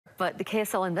but the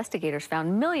KSL investigators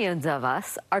found millions of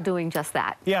us are doing just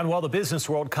that. Yeah, and while the business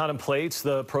world contemplates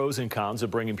the pros and cons of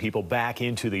bringing people back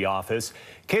into the office,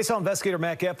 KSL investigator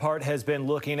Matt Gephardt has been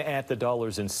looking at the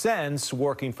dollars and cents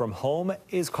working from home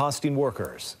is costing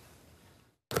workers.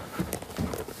 Come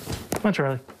on,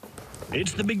 Charlie.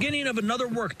 It's the beginning of another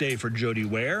workday for Jody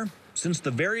Ware. Since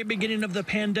the very beginning of the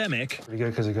pandemic, Pretty good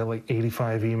because I got like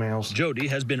 85 emails. Jody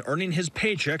has been earning his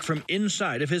paycheck from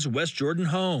inside of his West Jordan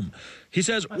home. He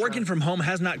says working from home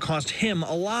has not cost him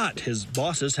a lot. His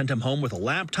bosses sent him home with a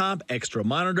laptop, extra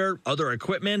monitor, other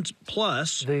equipment,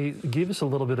 plus They give us a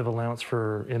little bit of allowance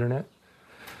for internet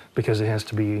because it has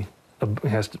to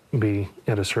be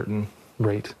at a certain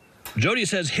rate. Jody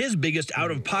says his biggest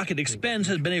out-of-pocket expense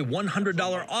has been a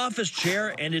 $100 office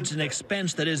chair, and it's an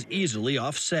expense that is easily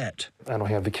offset. I don't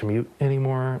have the commute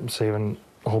anymore. I'm saving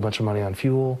a whole bunch of money on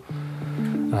fuel.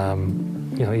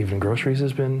 You know, even groceries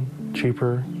has been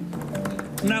cheaper.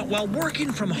 Now, while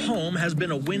working from home has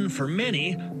been a win for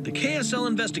many, the KSL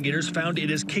investigators found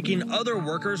it is kicking other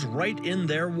workers right in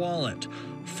their wallet.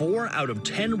 4 out of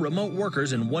 10 remote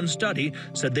workers in one study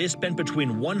said they spent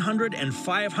between $100 and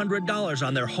 $500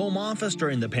 on their home office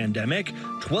during the pandemic.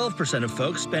 12% of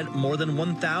folks spent more than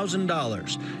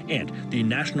 $1,000. And the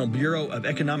National Bureau of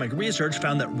Economic Research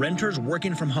found that renters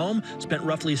working from home spent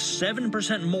roughly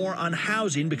 7% more on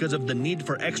housing because of the need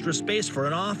for extra space for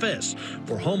an office.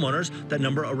 For homeowners, that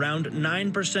number around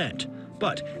 9%.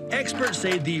 But experts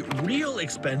say the real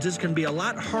expenses can be a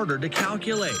lot harder to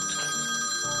calculate.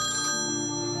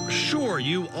 Sure,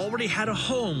 you already had a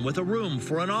home with a room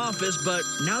for an office, but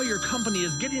now your company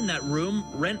is getting that room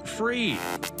rent-free.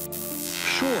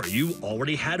 Sure, you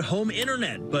already had home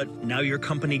internet, but now your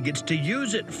company gets to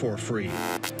use it for free.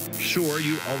 Sure,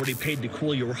 you already paid to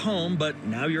cool your home, but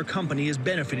now your company is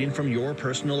benefiting from your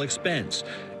personal expense.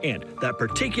 And that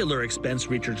particular expense,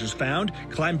 researchers found,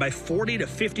 climbed by $40 to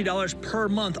 $50 per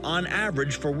month on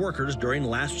average for workers during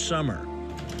last summer.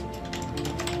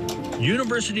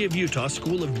 University of Utah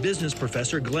School of Business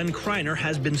professor Glenn Kreiner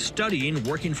has been studying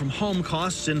working from home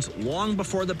costs since long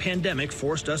before the pandemic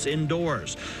forced us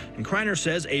indoors. And Kreiner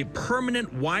says a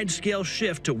permanent wide-scale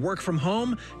shift to work from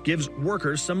home gives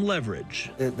workers some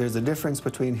leverage. There's a difference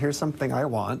between here's something I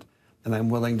want and I'm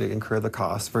willing to incur the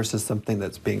cost versus something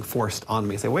that's being forced on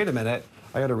me. Say, wait a minute,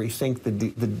 I got to rethink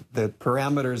the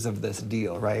parameters of this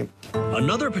deal, right?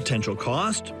 Another potential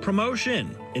cost,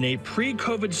 promotion. In a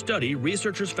pre-COVID study,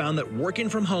 researchers found that working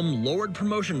from home lowered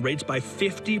promotion rates by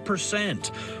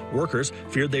 50%. Workers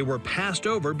feared they were passed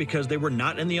over because they were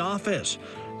not in the office.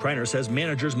 Kreiner says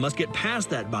managers must get past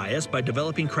that bias by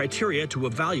developing criteria to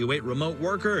evaluate remote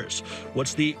workers.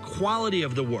 What's the quality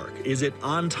of the work? Is it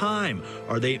on time?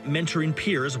 Are they mentoring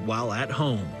peers while at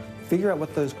home? Figure out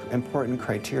what those important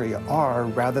criteria are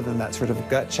rather than that sort of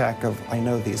gut check of, I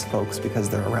know these folks because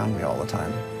they're around me all the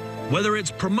time. Whether it's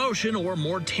promotion or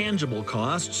more tangible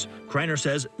costs, Kreiner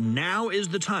says now is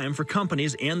the time for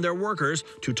companies and their workers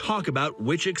to talk about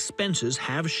which expenses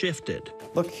have shifted.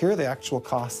 Look, here are the actual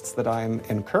costs that I'm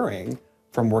incurring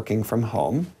from working from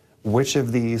home. Which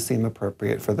of these seem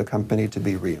appropriate for the company to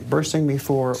be reimbursing me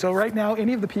for? So right now,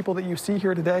 any of the people that you see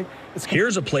here today...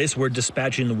 Here's a place where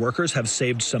dispatching the workers have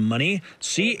saved some money.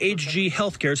 CHG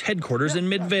Healthcare's headquarters in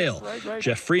Midvale. Right.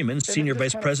 Jeff Freeman, Senior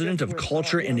Vice President of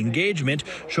Culture and Engagement,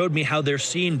 showed me how they're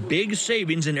seeing big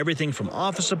savings in everything from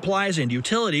office supplies and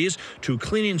utilities to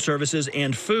cleaning services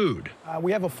and food.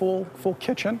 We have a full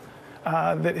kitchen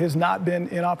that has not been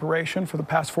in operation for the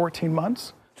past 14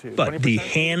 months. But the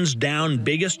hands-down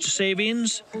biggest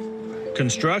savings?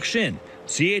 Construction.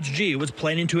 CHG was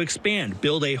planning to expand,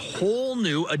 build a whole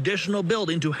new additional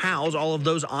building to house all of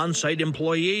those on-site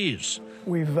employees.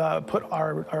 We've put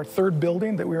our third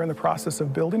building that we were in the process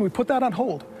of building, we put that on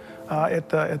hold at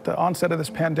the onset of this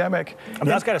pandemic. I mean,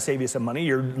 that's got to save you some money.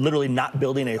 You're literally not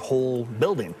building a whole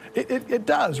building. It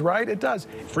does, right? It does.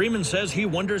 Freeman says he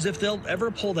wonders if they'll ever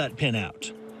pull that pin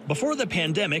out. Before the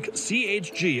pandemic,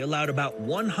 CHG allowed about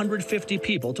 150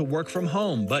 people to work from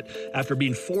home, but after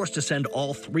being forced to send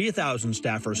all 3,000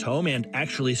 staffers home and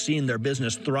actually seeing their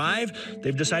business thrive,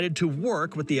 they've decided to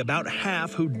work with the about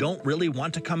half who don't really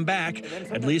want to come back,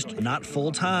 at least not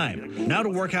full-time. Now to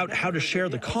work out how to share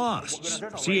the costs.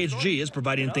 CHG is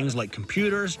providing things like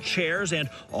computers, chairs, and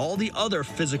all the other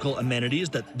physical amenities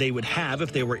that they would have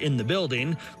if they were in the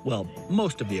building. Well,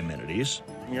 most of the amenities.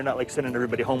 You're not like sending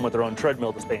everybody home with their own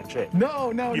treadmill to stay in shape.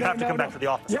 No. You have to come back to the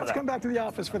office for that. You have to come back to the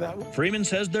office for that. Freeman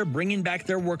says they're bringing back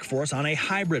their workforce on a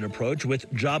hybrid approach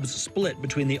with jobs split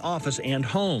between the office and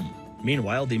home.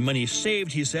 Meanwhile, the money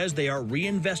saved, he says, they are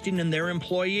reinvesting in their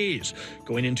employees,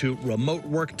 going into remote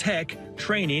work tech,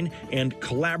 training, and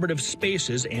collaborative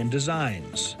spaces and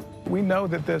designs. We know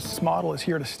that this model is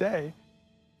here to stay.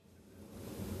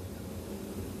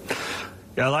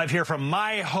 Yeah, live here from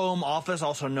my home office,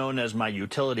 also known as my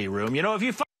utility room. You know, if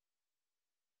you find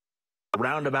a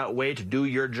roundabout way to do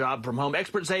your job from home,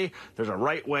 experts say there's a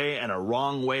right way and a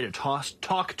wrong way to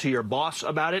talk to your boss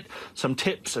about it. Some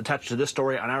tips attached to this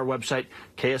story on our website,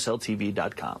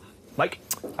 ksltv.com. Mike?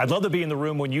 I'd love to be in the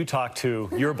room when you talk to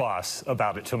your boss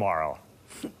about it tomorrow.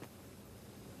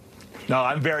 No,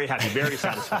 I'm very happy, very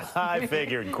satisfied. I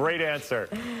figured. Great answer.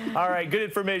 All right, good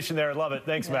information there. Love it.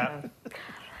 Thanks, Matt.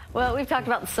 Well, we've talked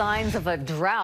about signs of a drought.